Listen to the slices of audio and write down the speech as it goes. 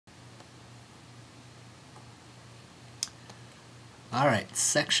Alright,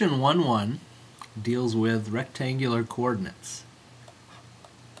 section 1.1 deals with rectangular coordinates.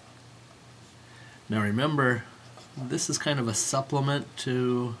 Now remember, this is kind of a supplement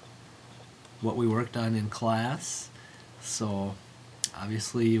to what we worked on in class, so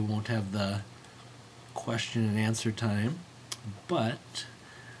obviously you won't have the question and answer time, but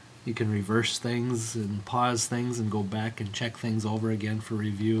you can reverse things and pause things and go back and check things over again for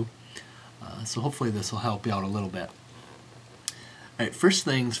review. So hopefully this will help you out a little bit. Alright, first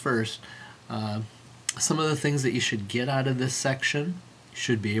things first, some of the things that you should get out of this section: you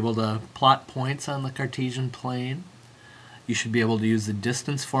should be able to plot points on the Cartesian plane. You should be able to use the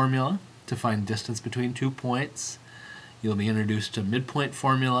distance formula to find distance between 2 points. You'll be introduced to midpoint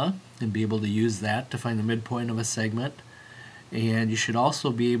formula and be able to use that to find the midpoint of a segment. And you should also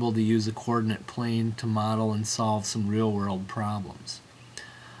be able to use a coordinate plane to model and solve some real-world problems.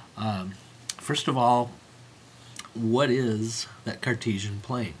 First of all, what is that Cartesian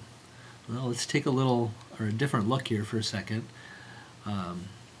plane? Well, let's take a different look here for a second.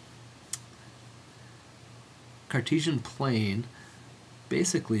 Cartesian plane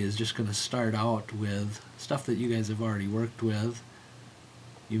basically is just going to start out with stuff that you guys have already worked with.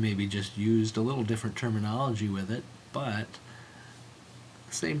 You maybe just used a little different terminology with it, but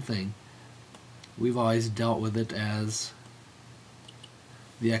same thing. We've always dealt with it as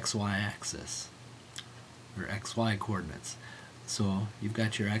the XY axis, or XY coordinates. So you've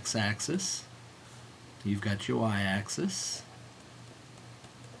got your x-axis, you've got your y-axis,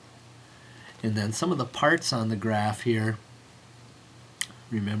 and then some of the parts on the graph here,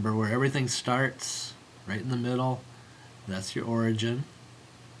 remember where everything starts, right in the middle, that's your origin.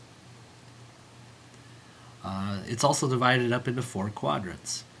 It's also divided up into 4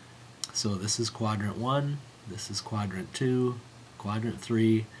 quadrants. So this is quadrant 1, this is quadrant 2, quadrant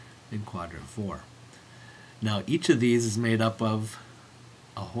 3, and quadrant 4. Now each of these is made up of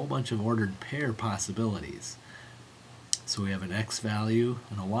a whole bunch of ordered pair possibilities. So we have an x value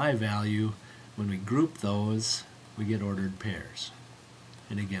and a y value. When we group those, we get ordered pairs.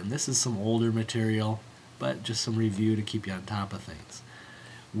 And again, this is some older material, but just some review to keep you on top of things.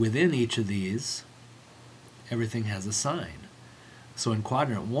 Within each of these, everything has a sign. So in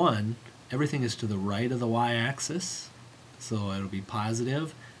quadrant 1, everything is to the right of the y-axis, so it'll be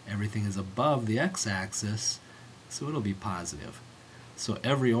positive. Everything is above the x-axis, so it'll be positive. So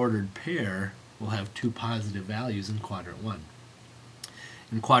every ordered pair will have 2 positive values in quadrant 1.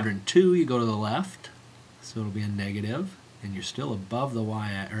 In quadrant 2, you go to the left, so it'll be a negative, and you're still above the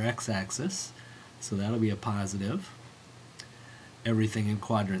y or x-axis, so that'll be a positive. Everything in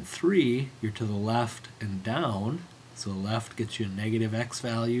quadrant 3, you're to the left and down, so left gets you a negative x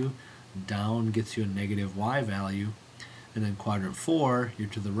value, down gets you a negative y value, and then quadrant 4, you're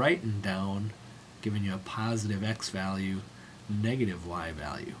to the right and down, giving you a positive x value, negative y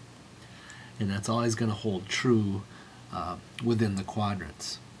value. And that's always going to hold true within the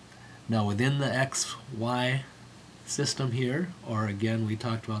quadrants. Now within the x, y system here, or again we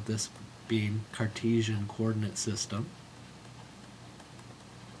talked about this being Cartesian coordinate system,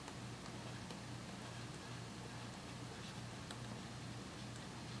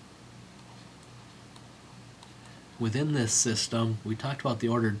 within this system, we talked about the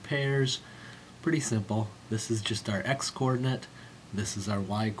ordered pairs. Pretty simple. This is just our x-coordinate. This is our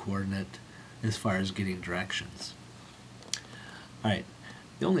y-coordinate as far as getting directions. Alright,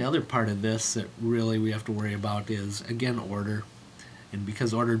 the only other part of this that really we have to worry about is, again, order. And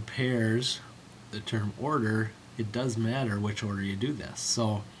because ordered pairs, the term order, it does matter which order you do this.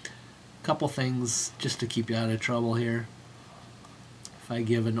 So, a couple things just to keep you out of trouble here. If I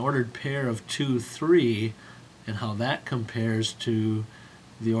give an ordered pair of 2, 3, and how that compares to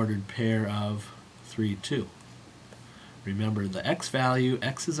the ordered pair of 3, 2. Remember the x value,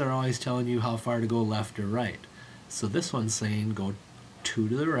 x's are always telling you how far to go left or right. So this one's saying go 2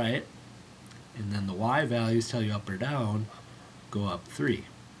 to the right, and then the y values tell you up or down, go up 3.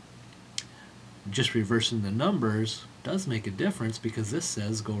 Just reversing the numbers does make a difference because this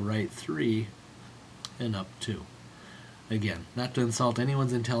says go right 3 and up 2. Again, not to insult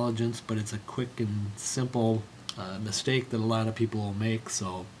anyone's intelligence, but it's a quick and simple mistake that a lot of people will make,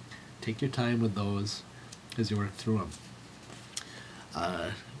 so take your time with those as you work through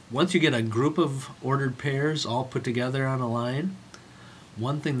them. Once you get a group of ordered pairs all put together on a line,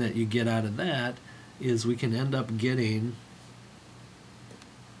 one thing that you get out of that is we can end up getting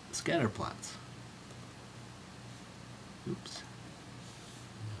scatter plots. Oops.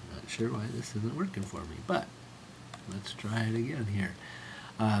 I'm not sure why this isn't working for me, but let's try it again here.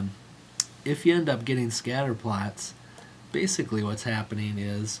 If you end up getting scatter plots, basically what's happening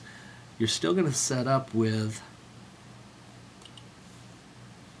is you're still going to set up with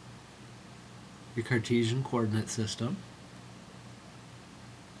your Cartesian coordinate system.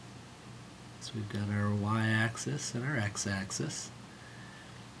 So we've got our y-axis and our x-axis.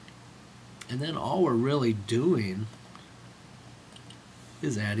 And then all we're really doing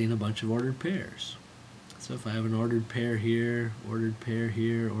is adding a bunch of ordered pairs. So if I have an ordered pair here, ordered pair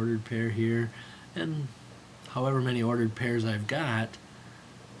here, ordered pair here, and however many ordered pairs I've got,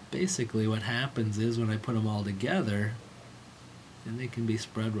 basically what happens is when I put them all together, and they can be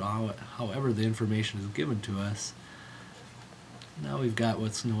spread however the information is given to us, now we've got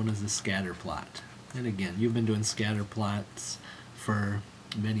what's known as a scatter plot. And again, you've been doing scatter plots for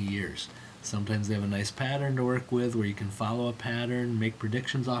many years. Sometimes they have a nice pattern to work with where you can follow a pattern, make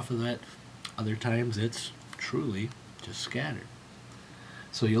predictions off of that. Other times it's truly just scattered.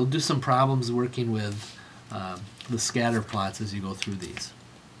 So you'll do some problems working with the scatter plots as you go through these.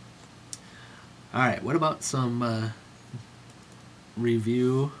 Alright, what about some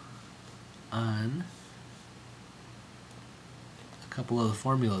review on a couple of the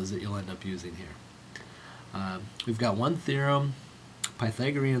formulas that you'll end up using here. We've got one theorem,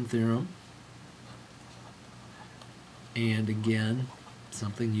 Pythagorean theorem, and again,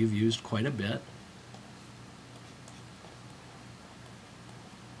 something you've used quite a bit.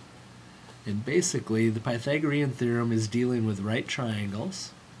 And basically, the Pythagorean theorem is dealing with right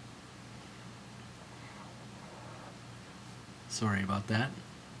triangles. Sorry about that.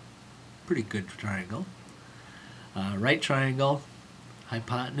 Pretty good triangle. Right triangle,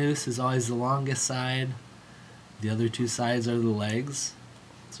 hypotenuse is always the longest side. The other two sides are the legs.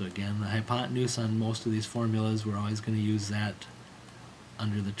 So again, the hypotenuse on most of these formulas, we're always going to use that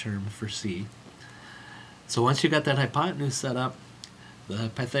under the term for C. So once you got that hypotenuse set up, the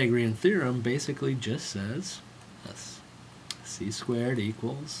Pythagorean theorem basically just says this: C squared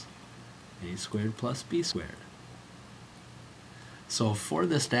equals A squared plus B squared. So for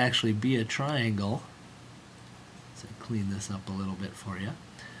this to actually be a triangle, let's clean this up a little bit for you.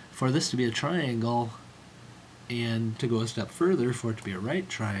 For this to be a triangle, and to go a step further, for it to be a right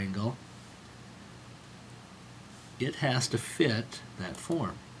triangle, it has to fit that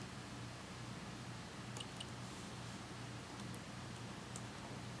form.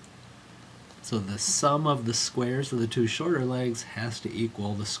 So the sum of the squares of the two shorter legs has to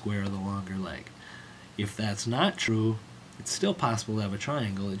equal the square of the longer leg. If that's not true, it's still possible to have a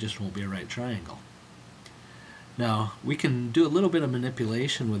triangle, it just won't be a right triangle. Now, we can do a little bit of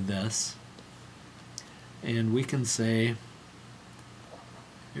manipulation with this, and we can say,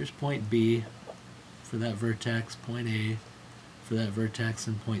 here's point B for that vertex, point A for that vertex,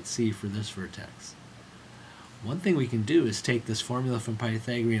 and point C for this vertex. One thing we can do is take this formula from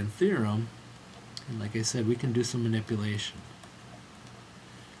Pythagorean theorem, and like I said, we can do some manipulation.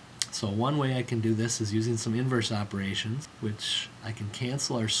 So one way I can do this is using some inverse operations, which I can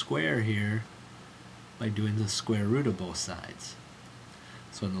cancel our square here by doing the square root of both sides.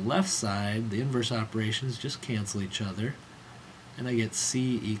 So on the left side, the inverse operations just cancel each other, and I get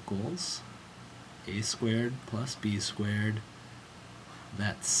C equals A squared plus B squared,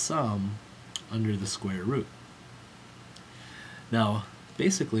 that sum under the square root. Now,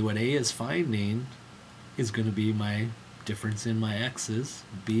 basically what A is finding is going to be my difference in my x's,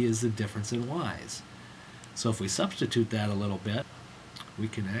 B is the difference in y's. So if we substitute that a little bit, we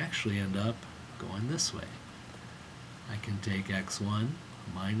can actually end up going this way. I can take x1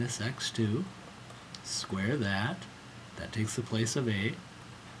 minus x2, square that, that takes the place of A.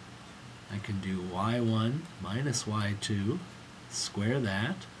 I can do y1 minus y2, square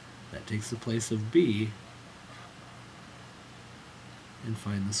that, that takes the place of B, and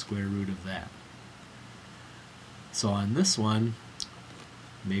find the square root of that. So on this one,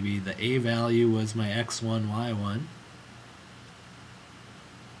 maybe the A value was my x1, y1,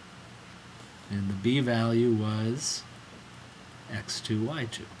 and the B value was x2,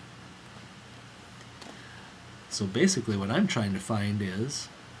 y2. So basically what I'm trying to find is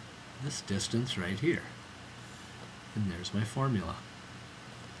this distance right here. And there's my formula.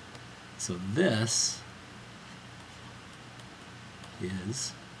 So this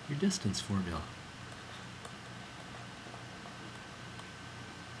is your distance formula.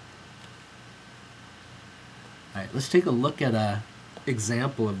 Alright, let's take a look at an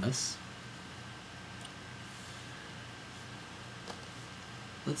example of this.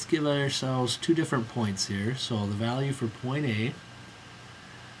 Let's give ourselves two different points here. So the value for point A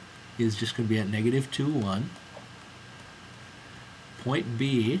is just going to be at negative 2, 1. Point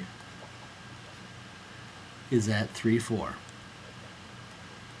B is at 3, 4.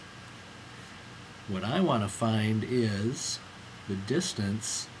 What I want to find is the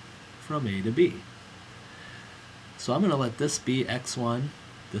distance from A to B. So I'm going to let this be x1,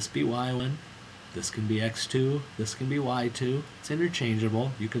 this be y1, This can be x2, this can be y2. It's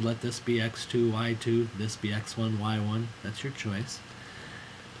interchangeable. You could let this be x2, y2, this be x1, y1. That's your choice.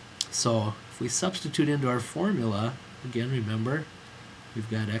 So if we substitute into our formula, again, remember, we've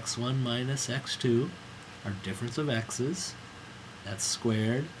got x1 minus x2, our difference of x's. That's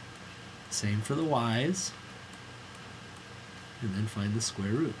squared. Same for the y's. And then find the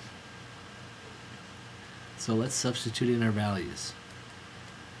square root. So let's substitute in our values.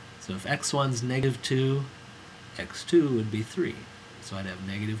 So if x1's negative 2, x2 would be 3. So I'd have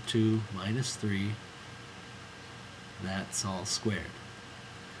negative 2 minus 3. That's all squared.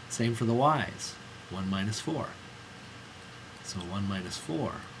 Same for the y's. 1 minus 4. So 1 minus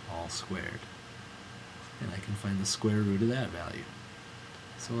 4, all squared. And I can find the square root of that value.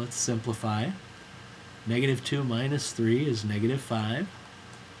 So let's simplify. Negative 2 minus 3 is negative 5.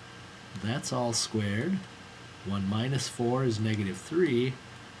 That's all squared. 1 minus 4 is negative 3.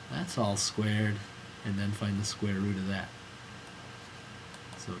 That's all squared. And then find the square root of that.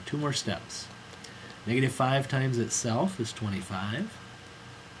 So 2 more steps. Negative 5 times itself is 25.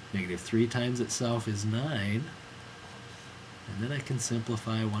 Negative 3 times itself is 9. And then I can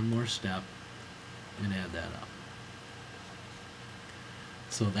simplify 1 more step and add that up.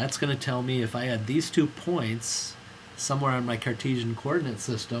 So that's going to tell me if I had these 2 points somewhere on my Cartesian coordinate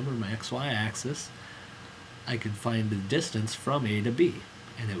system, or my xy axis, I could find the distance from A to B,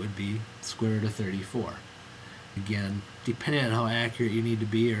 and it would be square root of 34. Again, depending on how accurate you need to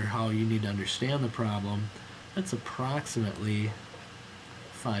be or how you need to understand the problem, that's approximately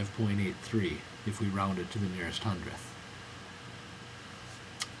 5.83 if we round it to the nearest hundredth.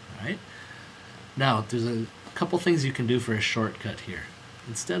 Alright? Now, there's a couple things you can do for a shortcut here.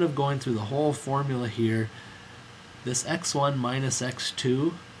 Instead of going through the whole formula here, this x1 minus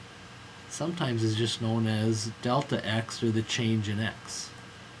x2 sometimes is just known as delta x, or the change in x.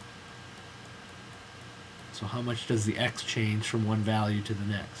 So how much does the x change from one value to the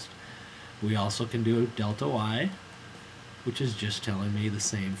next? We also can do delta y, which is just telling me the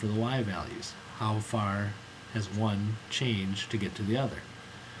same for the y values. How far has one changed to get to the other?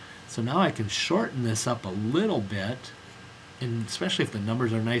 So now I can shorten this up a little bit, and especially if the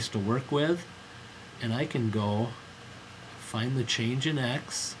numbers are nice to work with, and I can go find the change in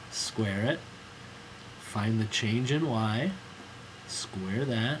x, square it, find the change in y, square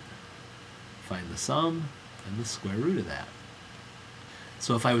that, find the sum, and the square root of that.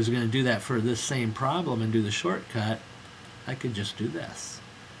 So if I was going to do that for this same problem and do the shortcut, I could just do this.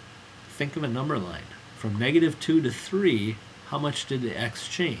 Think of a number line. From negative 2 to 3, how much did the x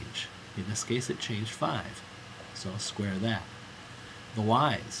change? In this case, it changed 5. So I'll square that. The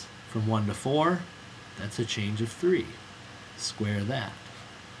y's, from 1 to 4, that's a change of 3. Square that.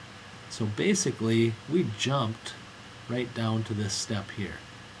 So basically, we jumped right down to this step here.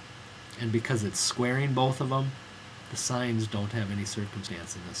 And because it's squaring both of them, the signs don't have any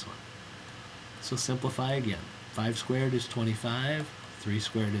circumstance in this one. So simplify again. 5 squared is 25, 3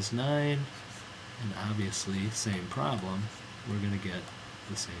 squared is 9, and obviously, same problem, we're going to get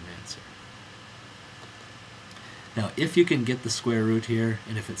the same answer. Now, if you can get the square root here,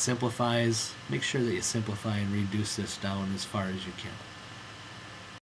 and if it simplifies, make sure that you simplify and reduce this down as far as you can.